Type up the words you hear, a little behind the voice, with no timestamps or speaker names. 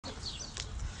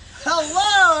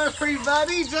Hello,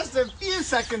 everybody. Just a few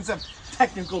seconds of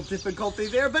technical difficulty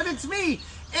there, but it's me,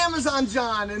 Amazon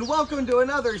John, and welcome to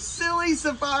another Silly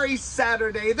Safari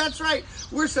Saturday. That's right.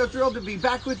 We're so thrilled to be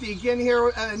back with you again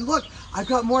here. And look, I've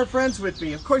got more friends with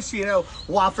me. Of course, you know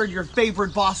Wofford, your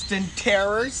favorite Boston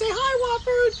terror. Say hi,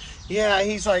 Wofford. Yeah,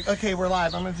 he's like, okay, we're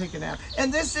live. I'm going to take a nap.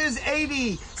 And this is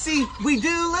 80. See, we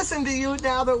do listen to you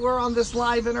now that we're on this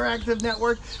live interactive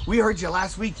network. We heard you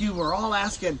last week. You were all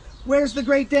asking, where's the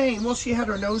Great Dane? Well, she had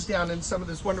her nose down in some of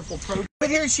this wonderful produce. But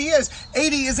here she is.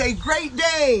 80 is a Great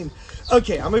Dane.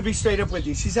 Okay, I'm going to be straight up with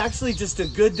you. She's actually just a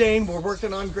good Dane. We're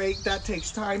working on great. That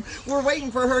takes time. We're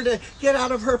waiting for her to get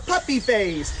out of her puppy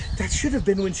phase. That should have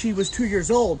been when she was 2 years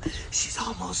old. She's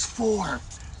almost 4.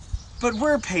 But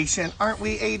we're patient, aren't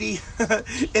we, 80?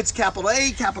 It's capital A,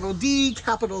 capital D,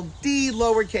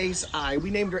 lowercase I.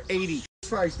 We named her 80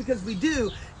 because we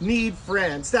do need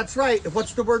friends. That's right.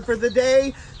 What's the word for the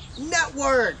day?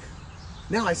 Network.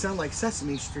 Now I sound like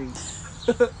Sesame Street.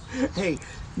 Hey,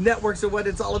 networks are what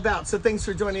it's all about. So thanks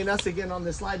for joining us again on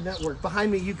this live network.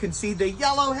 Behind me, you can see the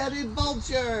yellow-headed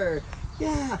vulture.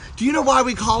 Yeah. Do you know why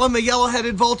we call him a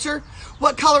yellow-headed vulture?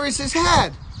 What color is his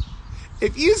head?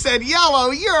 If you said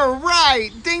yellow, you're right.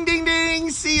 Ding, ding,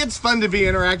 ding. See, it's fun to be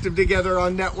interactive together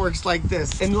on networks like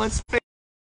this. And let's face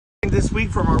it, this week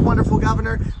from our wonderful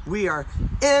governor, we are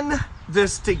in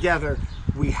this together.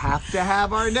 We have to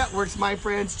have our networks, my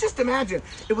friends. Just imagine,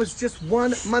 it was just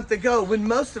 1 month ago when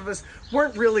most of us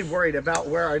weren't really worried about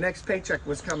where our next paycheck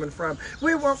was coming from.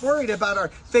 We weren't worried about our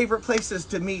favorite places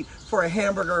to meet for a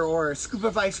hamburger or a scoop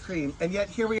of ice cream. And yet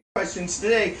here we are. Questions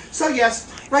today. So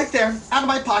yes, right there, out of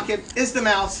my pocket is the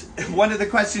mouse. One of the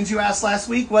questions you asked last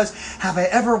week was, have I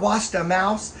ever washed a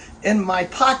mouse in my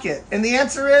pocket? And the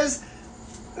answer is,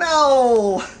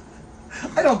 no.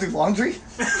 I don't do laundry.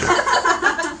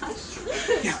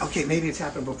 Yeah, okay, maybe it's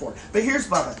happened before. But here's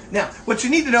Bubba. Now, what you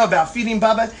need to know about feeding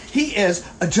Bubba, he is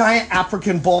a giant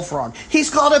African bullfrog. He's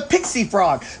called a pixie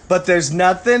frog, but there's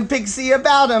nothing pixie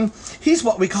about him. He's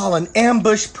what we call an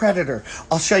ambush predator.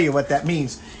 I'll show you what that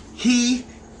means. He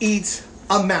eats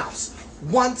a mouse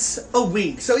once a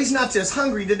week. So he's not just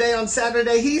hungry today on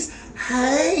Saturday, he's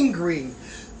hangry.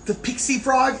 The pixie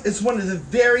frog is one of the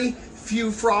very few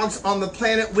frogs on the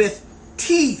planet with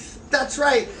teeth. That's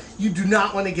right. You do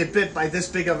not want to get bit by this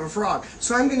big of a frog.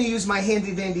 So I'm going to use my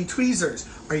handy dandy tweezers.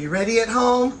 Are you ready at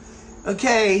home?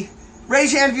 Okay.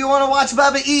 Raise your hand if you want to watch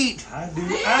Bubba eat. I do.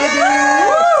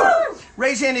 Woo!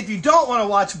 Raise your hand if you don't want to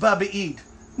watch Bubba eat.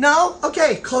 No?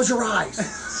 Okay, close your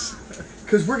eyes.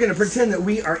 Because we're going to pretend that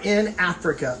we are in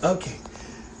Africa. Okay.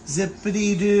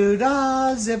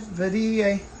 Zippity-doo-dah,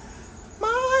 zippity-yay. My,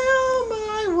 oh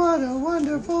my, what a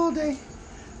wonderful day.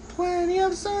 Plenty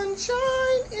of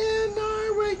sunshine in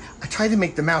our way. I try to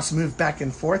make the mouse move back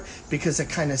and forth because it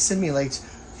kind of simulates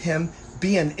him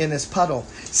being in his puddle.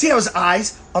 See how his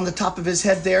eyes on the top of his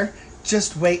head there?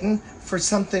 Just waiting for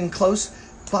something close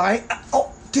by.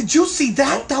 Oh, did you see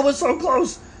that? That was so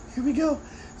close. Here we go.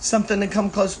 Something to come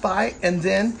close by, and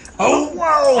then... Oh,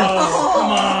 whoa! Oh, come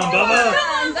on, Bubba.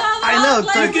 I know.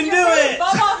 You can do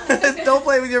it. Don't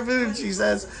play with your food, she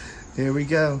says. Here we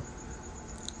go.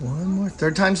 One more.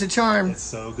 Third time's the charm. It's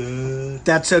so good.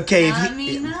 That's okay.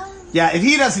 Yeah, if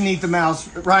he doesn't eat the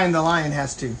mouse, Ryan the lion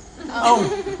has to. Oh.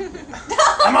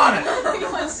 I'm on it.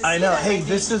 I know. Hey,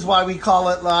 this is why we call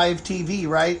it live TV,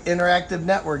 right? Interactive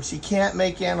networks. You can't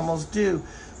make animals do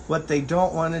what they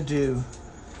don't want to do.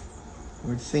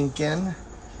 We're thinking.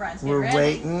 Brian's We're ready.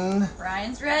 waiting.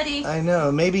 Brian's ready. I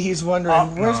know. Maybe he's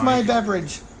wondering, where's my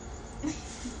beverage?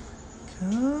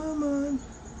 Come on.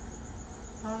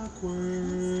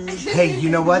 Awkward. Hey, you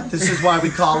know what? This is why we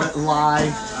call it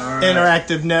live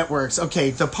interactive networks.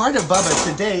 Okay, the part of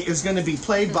Bubba today is going to be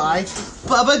played by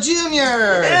Bubba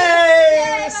Jr.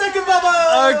 Hey! Second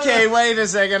Bubba! Okay, wait a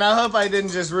second. I hope I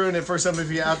didn't just ruin it for some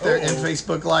of you out there in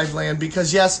Facebook Live land,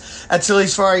 because yes, at Silly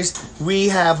Safaris, we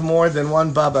have more than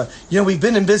one Bubba. You know, we've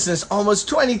been in business almost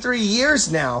 23 years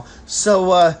now,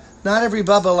 so not every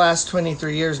Bubba lasts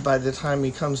 23 years by the time he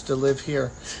comes to live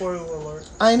here. Spoiler alert.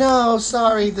 I know,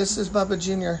 sorry, this is Bubba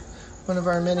Jr., one of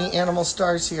our many animal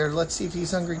stars here. Let's see if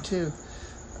he's hungry too.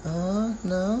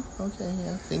 No? Okay,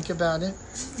 yeah, think about it.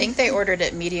 I think they ordered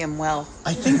it medium well.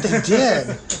 I think they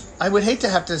did. I would hate to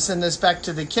have to send this back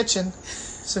to the kitchen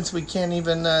since we can't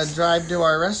even drive to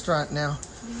our restaurant now.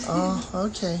 Oh,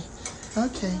 okay.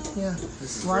 Okay, yeah.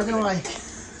 Why do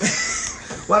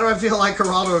I feel like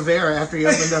Geraldo Rivera after you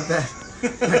opened up that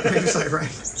website,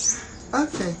 right?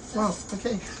 Okay, well,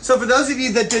 okay. So for those of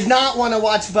you that did not want to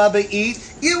watch Bubba eat,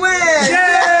 you win! Yay!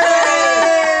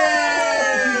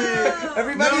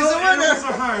 Everybody's No a winner! animals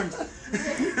are harmed.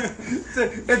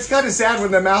 It's kind of sad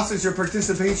when the mouse is your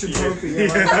participation trophy. You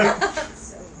know?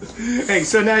 Hey,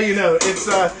 so now you know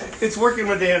it's working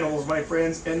with animals, my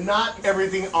friends, and not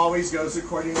everything always goes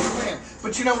according to plan.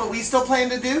 But you know what we still plan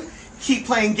to do? Keep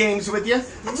playing games with you.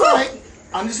 That's all right.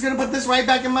 I'm just gonna put this right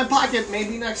back in my pocket.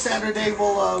 Maybe next Saturday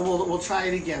we'll try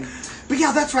it again. But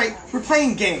yeah, that's right. We're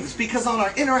playing games because on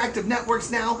our interactive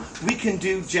networks now we can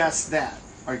do just that.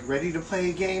 Are you ready to play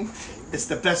a game? It's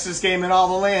the bestest game in all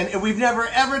the land, and we've never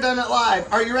ever done it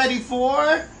live. Are you ready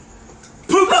for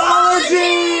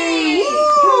Poopology?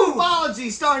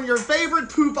 Poopology, starring your favorite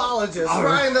poopologists,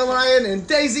 Ryan the Lion and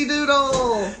Daisy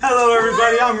Doodle. Hello,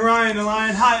 everybody. I'm Ryan the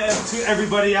Lion. Hi to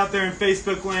everybody out there in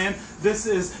Facebook land. This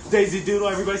is Daisy Doodle.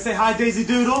 Everybody say hi, Daisy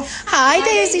Doodle. Hi,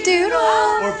 Daisy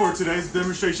Doodle. Or for today's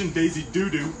demonstration, Daisy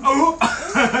Doo-Doo. Oh,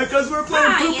 because we're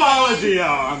playing Poopology. Oh,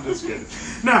 I'm just kidding.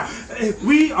 Now,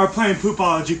 we are playing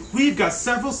Poopology. We've got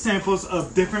several samples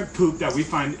of different poop that we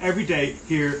find every day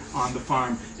here on the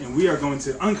farm. And we are going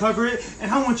to uncover it.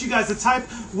 And I want you guys to type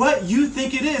what you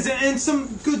think it is and some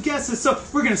good guesses. So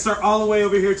we're going to start all the way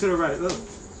over here to the right.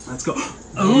 Let's go.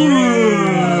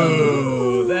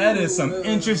 Ooh, that is some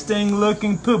interesting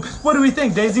looking poop. What do we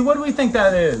think, Daisy? What do we think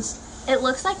that is? It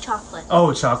looks like chocolate.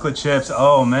 Oh, chocolate chips.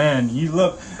 Oh, man. You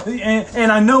look...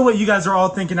 And I know what you guys are all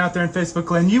thinking out there in Facebook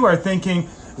land. You are thinking,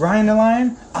 Ryan the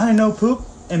Lion, I know poop,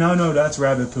 and I know that's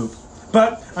rabbit poop.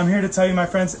 But I'm here to tell you, my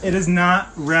friends, it is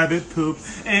not rabbit poop.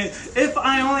 And if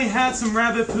I only had some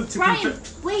rabbit poop to Ryan,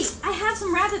 wait. I have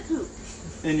some rabbit poop.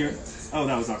 in your... Oh,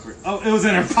 that was awkward. Oh, it was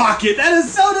in her pocket. That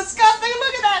is so disgusting.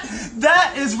 Look at that.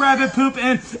 That is rabbit poop.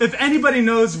 And if anybody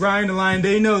knows Ryan the Lion,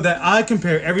 they know that I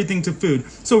compare everything to food.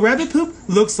 So rabbit poop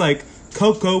looks like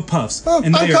Cocoa Puffs. Oh,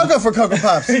 I'm Cocoa for Cocoa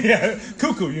Puffs. Yeah,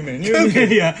 cuckoo, you mean.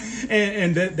 Yeah,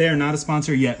 and they are not a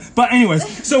sponsor yet. But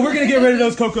anyways, so we're going to get rid of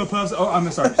those Cocoa Puffs. Oh, I'm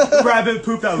sorry. Rabbit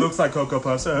poop that looks like Cocoa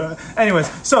Puffs.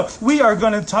 Anyways, so we are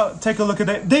going to take a look at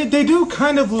that. They do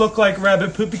kind of look like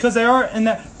rabbit poop because they are in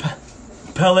that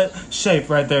pellet shape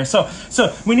right there. So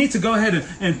we need to go ahead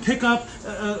and pick up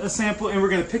a sample, and we're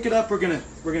gonna pick it up. We're gonna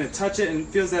touch it, and it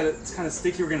feels that it's kind of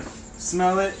sticky. We're gonna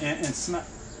smell it and smell.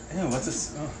 Ew, what's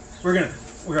this? Oh. We're gonna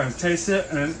taste it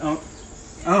and No,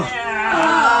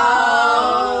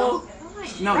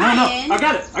 I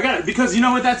got it. Because you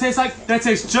know what that tastes like? That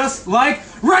tastes just like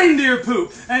reindeer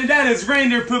poop. And that is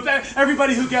reindeer poop.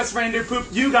 Everybody who gets reindeer poop,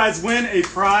 you guys win a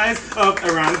prize of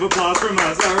a round of applause from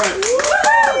us. All right.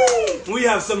 We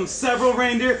have several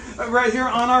reindeer right here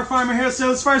on our farm here. So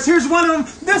as far as here's one of them.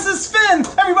 This is Sven.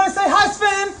 Everybody say hi,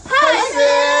 Sven.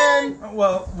 Hi, Sven.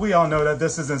 Well, we all know that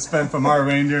this isn't Sven from our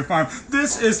reindeer farm.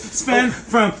 This is Sven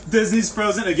from Disney's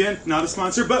Frozen. Again, not a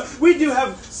sponsor, but we do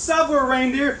have several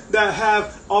reindeer that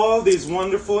have all these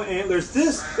wonderful antlers.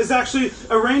 This is actually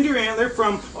a reindeer antler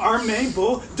from our main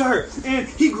bull, Dart, and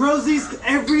he grows these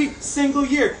every single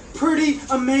year. Pretty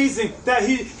amazing that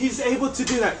he's able to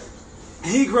do that.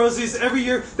 He grows these every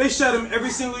year. They shed them every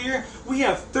single year. We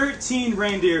have 13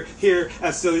 reindeer here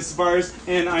at Silly Safaris,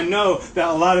 and I know that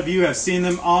a lot of you have seen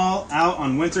them all out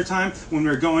on wintertime when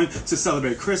we're going to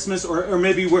celebrate Christmas, or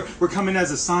maybe we're coming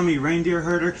as a Sami reindeer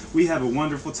herder. We have a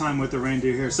wonderful time with the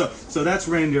reindeer here. So that's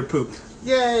reindeer poop.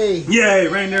 Yay! Yay,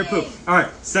 reindeer poop. All right,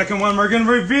 second one we're going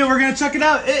to reveal. We're going to check it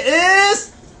out. It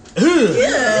is...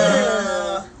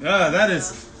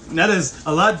 That is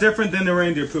a lot different than the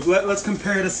reindeer poop. Let's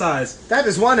compare the size. That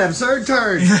is one absurd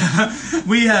turd.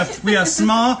 we have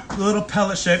small little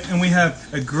pellet shape, and we have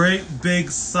a great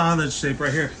big solid shape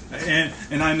right here.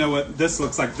 And I know what this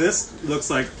looks like. This looks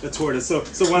like a tortoise. So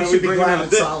why don't we bring it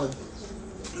out? Solid.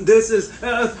 This is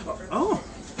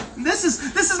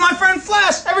this is my friend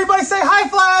Flash. Everybody say hi,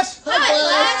 Flash.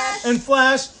 Hi, Flash. And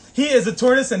Flash, he is a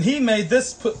tortoise, and he made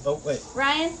this. Oh wait.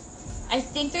 Ryan, I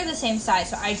think they're the same size,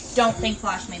 so I don't think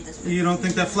Flash made this poop. You don't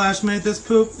think that Flash made this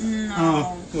poop? No.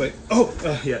 Oh, wait. Oh,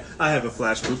 yeah. I have a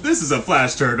Flash poop. This is a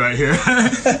Flash turd right here.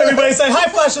 Everybody say, hi,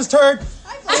 Flash's turd.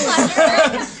 Hi,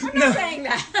 Flash. I'm not saying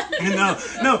that.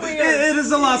 No. It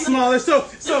is a lot smaller. So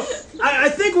I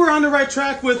think we're on the right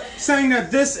track with saying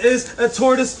that this is a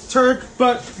tortoise turd,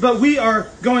 but we are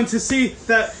going to see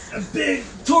that a big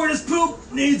tortoise poop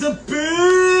needs a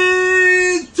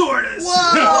big tortoise.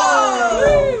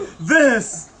 Whoa!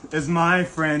 This is my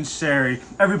friend Sherry.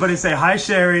 Everybody say hi,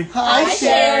 Sherry. Hi,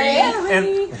 Sherry.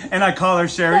 And I call her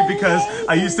Sherry because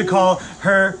I used to call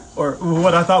her, or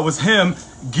what I thought was him,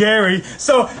 Gary.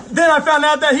 So then I found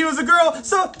out that he was a girl.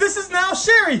 So this is now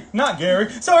Sherry, not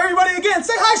Gary. So everybody again,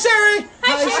 say hi, Sherry.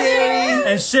 Hi,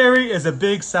 Sherry. And Sherry is a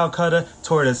big Salcutta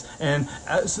tortoise. And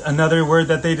another word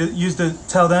that they use to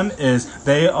tell them is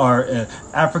they are an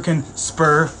African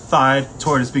spur-thighed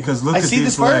tortoise because look at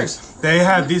these legs. They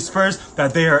have these spurs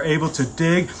that they are able to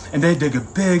dig, and they dig a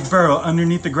big burrow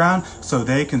underneath the ground so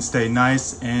they can stay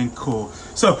nice and cool.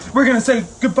 So we're going to say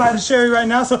goodbye to Sherry right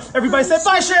now. So everybody say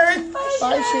bye, Sherry. Bye,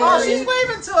 Sherry. Oh, she's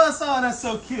waving to us. Oh, that's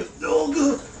so cute. Oh,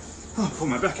 good. Oh, pull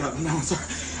my back out. No, sorry.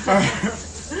 All right.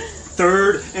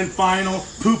 Third and final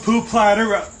poo-poo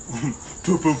platter.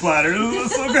 Poo-poo platter.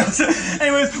 That's so gross.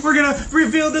 Anyways, we're going to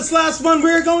reveal this last one.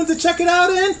 We're going to check it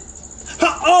out in...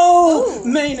 Oh,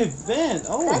 main event.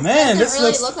 Oh, man. This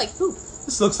really look like poop.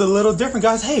 This looks a little different,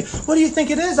 guys. Hey, what do you think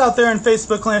it is out there in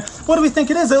Facebook land? What do we think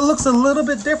it is? It looks a little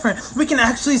bit different. We can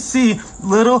actually see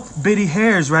little bitty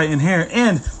hairs right in here.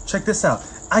 And check this out.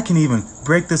 I can even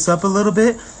break this up a little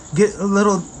bit, get a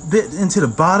little bit into the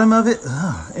bottom of it.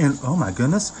 And oh my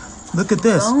goodness, look at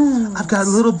this. Bones. I've got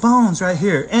little bones right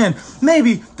here. And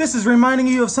maybe this is reminding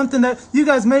you of something that you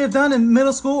guys may have done in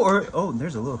middle school or, oh,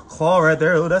 there's a little claw right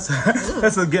there. Oh, that's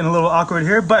getting a little awkward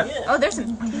here. But oh, there's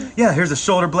some. Yeah, here's a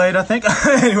shoulder blade, I think.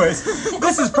 Anyways,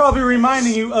 this is probably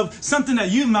reminding you of something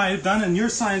that you might have done in your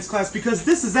science class because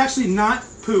this is actually not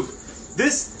poop.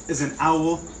 This is an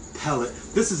owl pellet.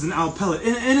 This is an owl pellet.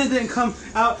 And it didn't come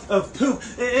out of poop.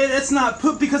 It's not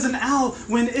poop because an owl,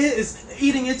 when it is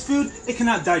eating its food, it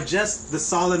cannot digest the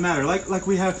solid matter. Like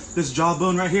we have this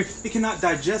jawbone right here. It cannot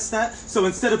digest that. So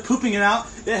instead of pooping it out,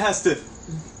 it has to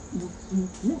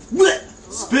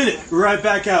spit it right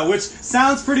back out, which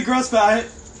sounds pretty gross, but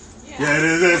yeah, it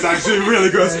is. It's actually really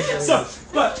gross. So,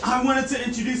 but I wanted to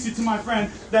introduce you to my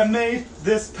friend that made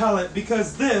this pellet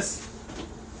because this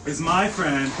is my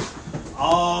friend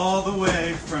all the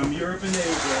way from Europe and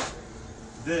Asia.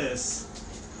 This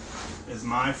is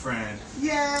my friend.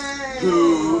 Yay!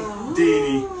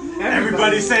 Houdini.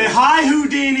 Everybody say hi,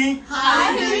 Houdini.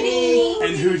 Hi, Houdini.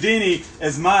 And Houdini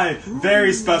is my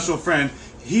very special friend.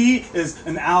 He is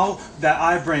an owl that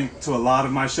I bring to a lot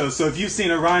of my shows. So if you've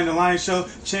seen a Ryan the Lion show,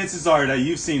 chances are that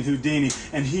you've seen Houdini.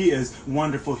 And he is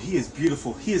wonderful. He is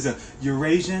beautiful. He is a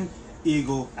Eurasian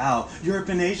eagle owl. Europe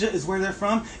and Asia is where they're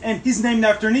from. And he's named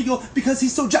after an eagle because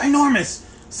he's so ginormous.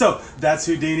 So that's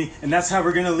Houdini, and that's how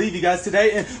we're going to leave you guys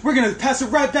today. And we're going to pass it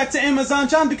right back to Amazon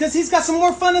John because he's got some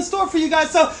more fun in store for you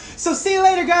guys. So see you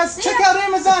later, guys. Check out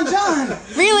Amazon John.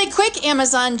 Really quick,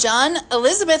 Amazon John.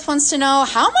 Elizabeth wants to know,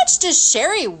 how much does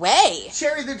Sherry weigh?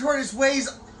 Sherry the tortoise weighs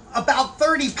about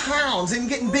 30 pounds and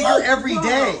getting bigger every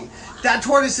day. That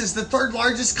tortoise is the third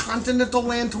largest continental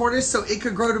land tortoise, so it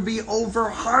could grow to be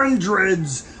over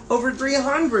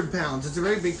 300 pounds. It's a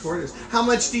very big tortoise. How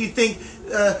much do you think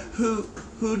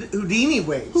Houdini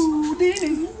weighs?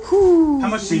 Houdini. How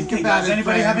much do you think, guys?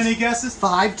 Anybody have any guesses?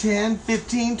 5, 10,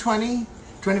 15, 20,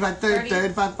 25, 30,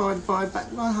 35, 40,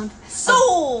 45, 100.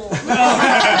 Sold!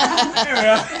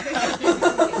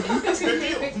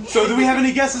 So do we have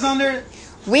any guesses on there?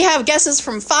 We have guesses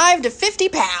from 5 to 50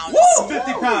 pounds. Woo!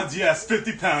 50 pounds, yes.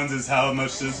 50 pounds is how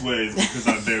much this weighs because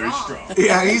I'm very strong.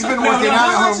 Yeah, he's been working out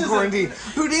at home quarantine.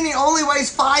 Houdini only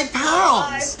weighs 5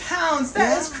 pounds. 5 pounds?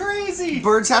 That is crazy.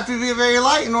 Birds have to be very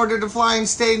light in order to fly and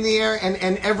stay in the air.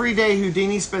 And every day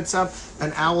Houdini spits up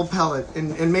an owl pellet.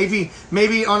 And maybe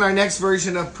on our next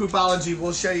version of Poopology,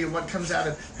 we'll show you what comes out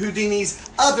of Houdini's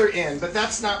other end. But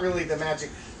that's not really the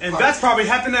magic. And that's probably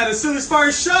happened at a Silly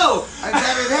Sparrows show. I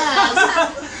bet it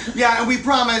has. Yeah, and we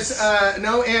promise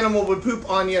no animal would poop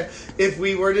on you if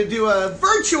we were to do a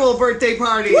virtual birthday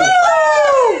party.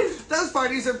 Woo! Those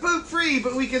parties are poop-free,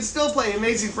 but we can still play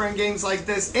amazing fun games like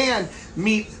this and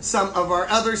meet some of our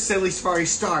other Silly Safari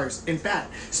stars. In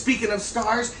fact, speaking of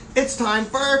stars, it's time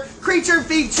for Creature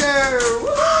Feature.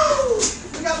 Woo!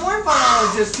 We got more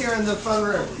funologists here in the fun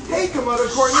room. Hey, Komodo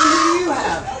Courtney, who do you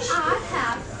have? I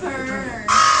have Fern.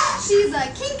 She's a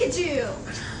kinkajou.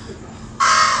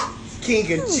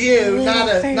 Kinkajou, not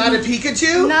a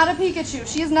Pikachu? Not a Pikachu.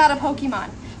 She is not a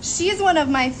Pokemon. She's one of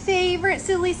my favorite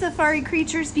Silly Safari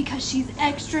creatures because she's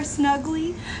extra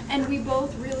snuggly, and we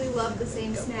both really love the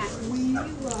same snack. We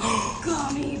love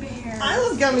gummy bears. I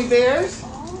love gummy bears.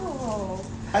 Oh.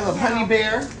 I love honey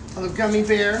bear. I love gummy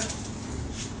bear.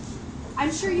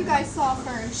 I'm sure you guys saw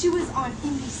Fern. She was on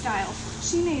Indie Style.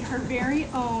 She made her very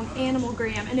own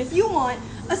Animalgram, and if you want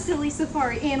a Silly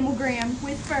Safari Animalgram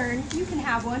with Fern, you can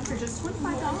have one for just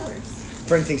 $25.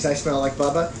 Fern thinks I smell like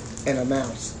Bubba and a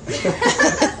mouse. I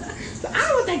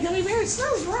don't want that gummy bear. It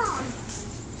smells wrong.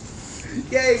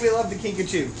 Yay, we love the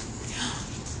Kinkajou.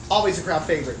 Always a crowd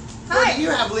favorite. Hi. What do you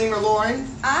have, Lemur Lauren?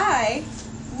 I,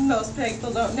 most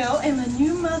people don't know, am a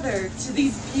new mother to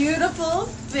these beautiful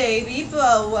baby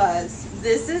boas.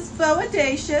 This is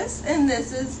Boadacious, and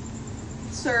this is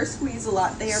Sir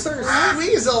Squeeze-A-Lot. They are Sir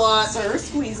Squeeze-A-Lot. Sir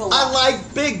Squeeze-A-Lot. I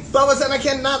like big boas, and I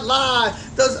cannot lie.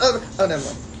 Those other... Oh, never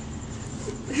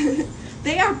mind.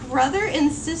 They are brother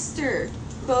and sister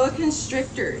boa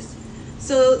constrictors.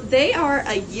 So they are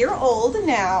a year old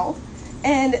now,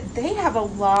 and they have a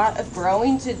lot of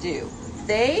growing to do.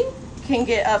 They can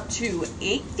get up to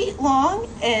 8 feet long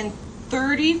and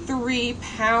 33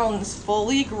 pounds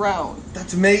fully grown.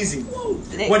 That's amazing.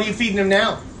 What are you feeding them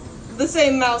now? The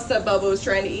same mouse that Bubba was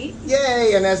trying to eat.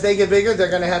 Yay, and as they get bigger, they're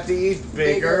going to have to eat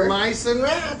bigger Bigger. mice and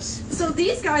rats. So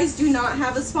these guys do not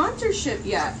have a sponsorship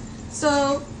yet.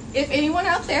 So if anyone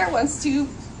out there wants to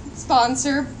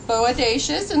sponsor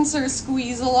Boadacious and Sir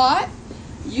Squeeze-A-Lot,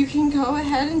 you can go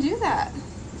ahead and do that.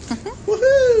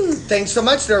 Woohoo! Thanks so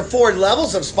much. There are 4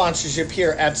 levels of sponsorship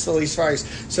here at Silly Safaris,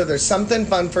 so there's something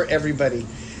fun for everybody.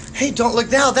 Hey, don't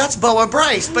look now. That's Boa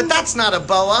Bryce, but that's not a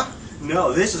boa.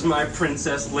 No, this is my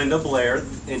Princess Linda Blair,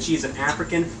 and she's an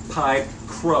African pied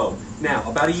crow. Now,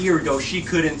 about a year ago, she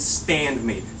couldn't stand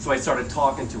me, so I started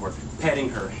talking to her, petting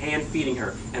her, hand-feeding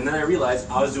her, and then I realized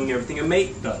I was doing everything a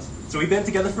mate does. So we've been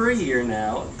together for a year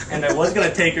now, and I was going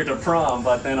to take her to prom,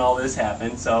 but then all this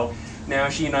happened, so now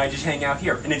she and I just hang out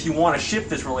here. And if you want to ship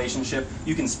this relationship,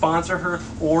 you can sponsor her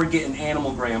or get an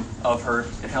animalgram of her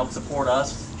and help support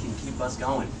us and keep us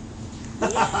going.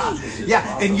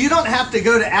 Yeah, and you don't have to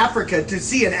go to Africa to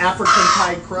see an African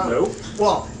pied crow. Nope.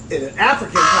 Well, an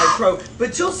African pied crow,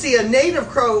 but you'll see a native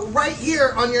crow right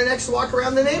here on your next walk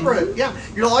around the neighborhood. Yeah,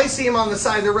 you'll always see them on the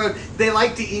side of the road. They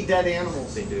like to eat dead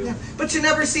animals. They do. Yeah, but you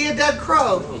never see a dead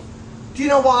crow. Do you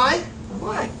know why?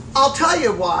 Why? I'll tell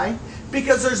you why.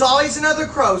 Because there's always another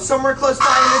crow somewhere close by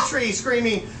in a tree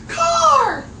screaming,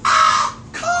 "Car!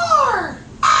 Car!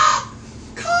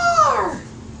 Car!"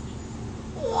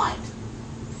 What?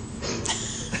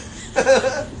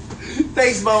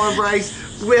 Thanks, Bo and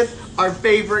Bryce, with our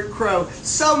favorite crow.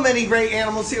 So many great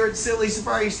animals here at Silly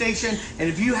Safari Station. And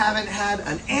if you haven't had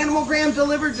an animalgram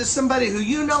delivered to somebody who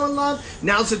you know and love,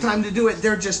 now's the time to do it.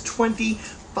 They're just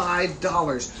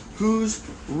 $25. Who's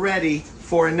ready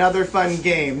for another fun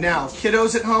game? Now,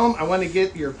 kiddos at home, I want to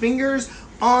get your fingers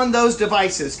on those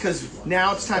devices because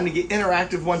now it's time to get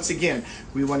interactive once again.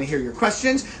 We want to hear your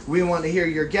questions. We want to hear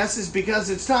your guesses because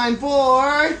it's time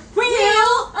for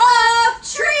Wheel of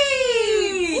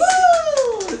Treats!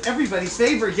 Woo! Everybody's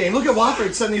favorite game. Look at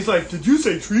Wofford. Suddenly he's like, "Did you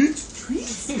say treats?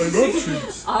 Treats? I love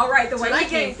treats." All right, the way what I we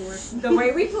came game, the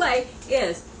way we play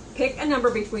is pick a number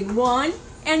between 1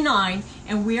 and 9,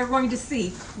 and we are going to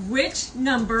see which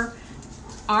number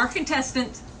our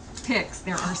contestant picks.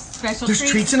 There are special There's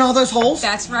treats in all those holes?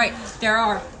 That's right. There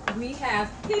are. We have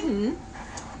hidden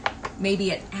maybe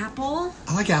an apple,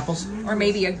 I like apples. or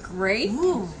maybe a grape,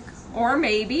 or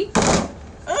maybe,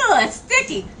 it's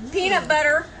sticky, peanut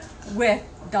butter with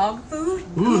dog food.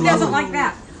 Who doesn't like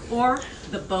that? Or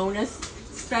the bonus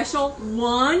special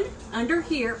one under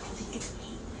here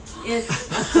is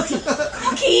cookies.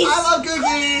 I love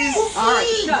cookies. All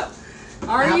right, so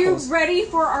are Apples. you ready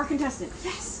for our contestant?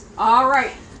 Yes. All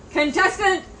right,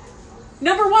 contestant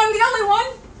number 1, the only one,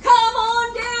 come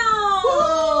on down.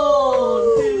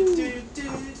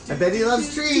 I bet he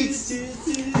loves treats.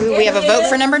 Ooh, we have a vote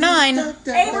for number 9.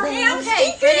 Abraham,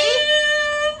 Okay, ready?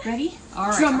 ready? All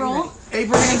right. Drum are you roll. ready?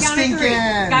 Abraham Count to 3.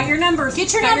 Stinkin'. Got your numbers.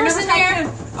 Get your Got numbers in typed there. in.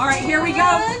 All right, here we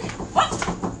go.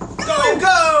 Go,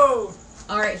 go.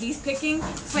 All right, he's picking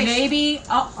maybe.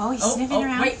 Oh, he's sniffing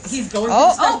around. Wait, he's going.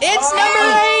 Oh, it's number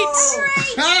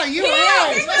 8. Ah, you were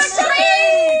right.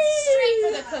 Straight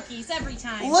for the cookies every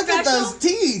time. Look at Special. those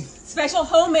teeth. Special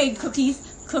homemade cookies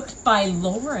cooked by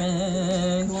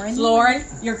Lauren. Lauren,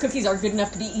 your cookies are good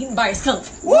enough to be eaten by a skunk.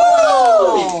 Woo!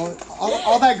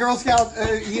 All that Girl Scout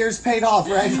years paid off,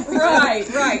 right? Right.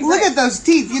 Look at those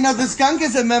teeth. You know, the skunk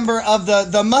is a member of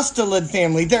the mustelid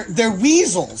family. They're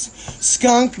weasels.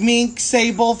 Skunk, mink,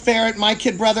 sable, ferret, my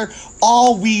kid brother,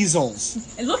 all weasels.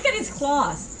 And look at his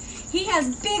claws. He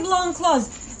has big, long claws.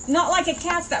 Not like a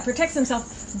cat's that protects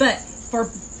himself, but for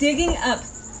digging up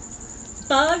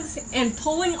bugs and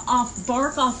pulling off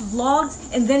bark off of logs,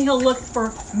 and then he'll look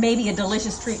for maybe a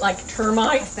delicious treat like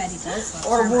termites. I bet he does.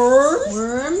 Or worms.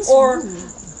 Worms? Or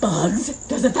bugs.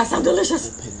 Doesn't that sound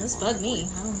delicious? Those bug me.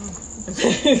 I don't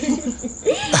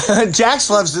know. Jax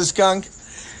loves the skunk.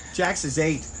 Jax is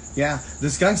 8. Yeah, the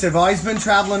skunks have always been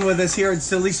traveling with us here at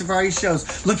Silly Safari Shows.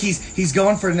 Look, he's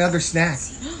going for another snack.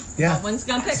 Yeah. When's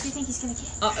gonna pick? What do you think he's gonna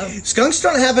get? Uh-oh. Skunks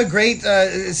don't have a great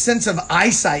sense of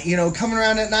eyesight, you know, coming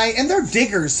around at night, and they're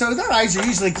diggers, so their eyes are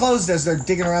usually closed as they're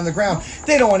digging around the ground.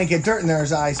 They don't want to get dirt in their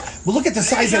eyes. But look at the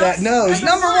size of that nose.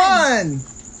 Number 1.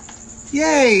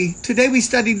 Yay! Today we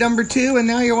studied number 2, and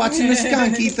now you're watching the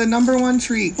skunk eat the number 1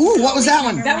 treat. Ooh, what was that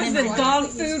one? That was the dog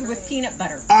food with peanut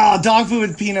butter. Oh, dog food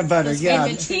with peanut butter. Yeah.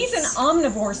 And he's an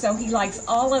omnivore, so he likes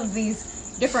all of these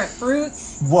different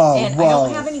fruits. Whoa, and I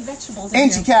don't have any vegetables in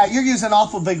Auntie here. Cat, you're using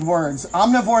awful big words.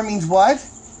 Omnivore means what?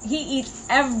 He eats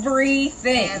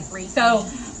everything. So,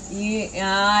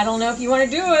 I don't know if you want to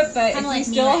do it, but if like you me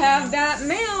still right have now. that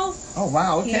male, Oh,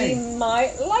 wow, he okay.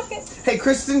 might like it. Hey,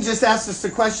 Kristen just asked us the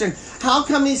question, how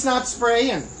come he's not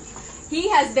spraying? He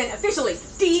has been officially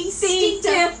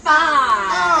de-stinktified.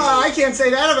 Oh, I can't say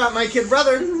that about my kid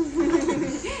brother.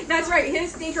 That's right.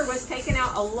 His stinker was taken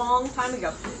out a long time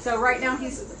ago. So right now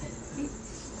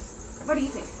what do you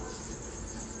think?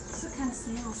 What kind of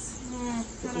smells?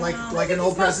 Like an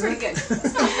old Smells pretty president? good.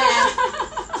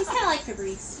 He's kind of like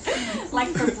Febreze. Like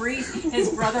Febreze, his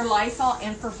brother Lysol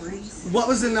and Febreze. What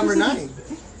was the number 9?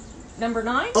 Number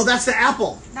 9. Oh, that's the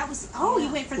apple. That was. Oh,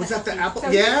 you went for Was the. that the apple? So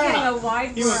he's getting Yeah. a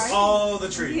wide He wants variety. all the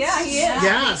treats. Yeah, he is.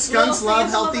 Yeah, skunks Little love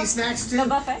fans of healthy the- snacks The too.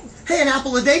 buffet. Hey, an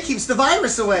apple a day keeps the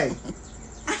virus away.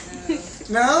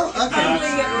 No? Okay.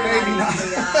 Maybe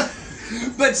not.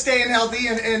 But staying healthy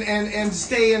and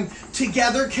staying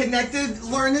together, connected,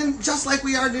 learning, just like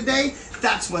we are today,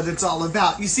 that's what it's all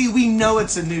about. You see, we know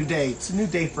it's a new day. It's a new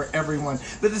day for everyone.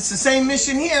 But it's the same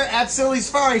mission here at Silly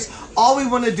Safaris. All we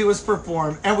want to do is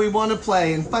perform, and we want to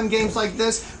play. And fun games like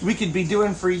this, we could be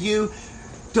doing for you.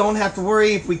 Don't have to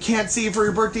worry if we can't see you for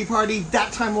your birthday party.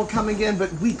 That time will come again,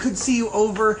 but we could see you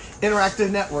over interactive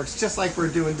networks, just like we're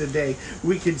doing today.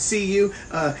 We could see you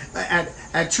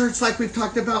at church, like we've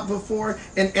talked about before.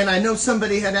 And I know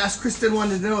somebody had asked, Kristen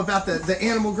wanted to know about the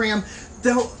Animalgram.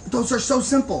 Those are so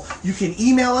simple. You can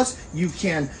email us, you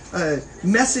can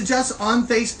message us on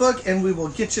Facebook, and we will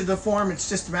get you the form. It's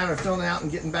just a matter of filling it out and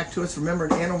getting back to us. Remember,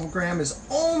 an Animalgram is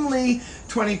only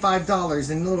 $25,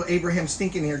 and little Abraham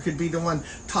Stinkin' here could be the one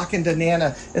talking to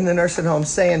Nana in the nursing home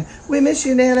saying, we miss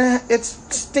you, Nana. It's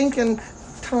stinking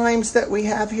times that we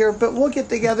have here, but we'll get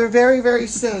together very, very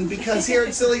soon, because here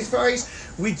at Silly Safaris,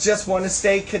 we just want to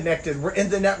stay connected. We're in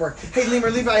the network. Hey,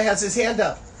 Lemur Levi has his hand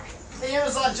up. Hey,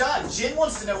 Amazon John, Jen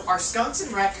wants to know, are skunks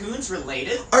and raccoons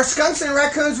related? Are skunks and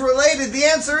raccoons related? The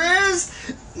answer is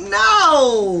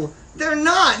no. They're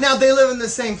not. Now, they live in the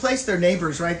same place. They're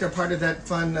neighbors, right? They're part of that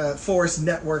fun forest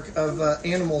network of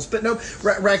animals. But no,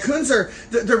 raccoons are...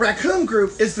 The raccoon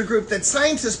group is the group that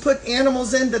scientists put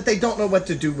animals in that they don't know what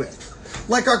to do with.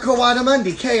 Like our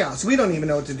Coatamundi, Chaos. We don't even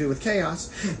know what to do with Chaos.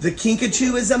 The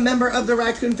Kinkajou is a member of the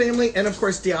raccoon family. And, of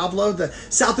course, Diablo, the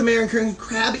South American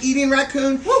crab-eating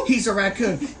raccoon. He's a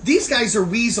raccoon. These guys are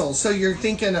weasels. So you're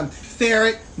thinking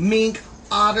ferret, mink,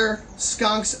 otter,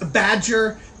 skunks,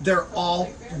 badger. They're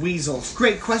all weasels.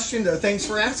 Great question, though. Thanks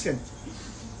for asking.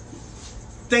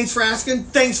 Thanks for asking.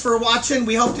 Thanks for watching.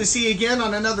 We hope to see you again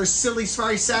on another Silly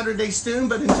Safari Saturday soon.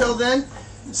 But until then,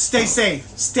 stay safe,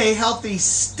 stay healthy,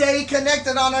 stay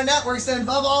connected on our networks, and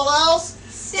above all else,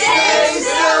 stay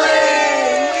silly!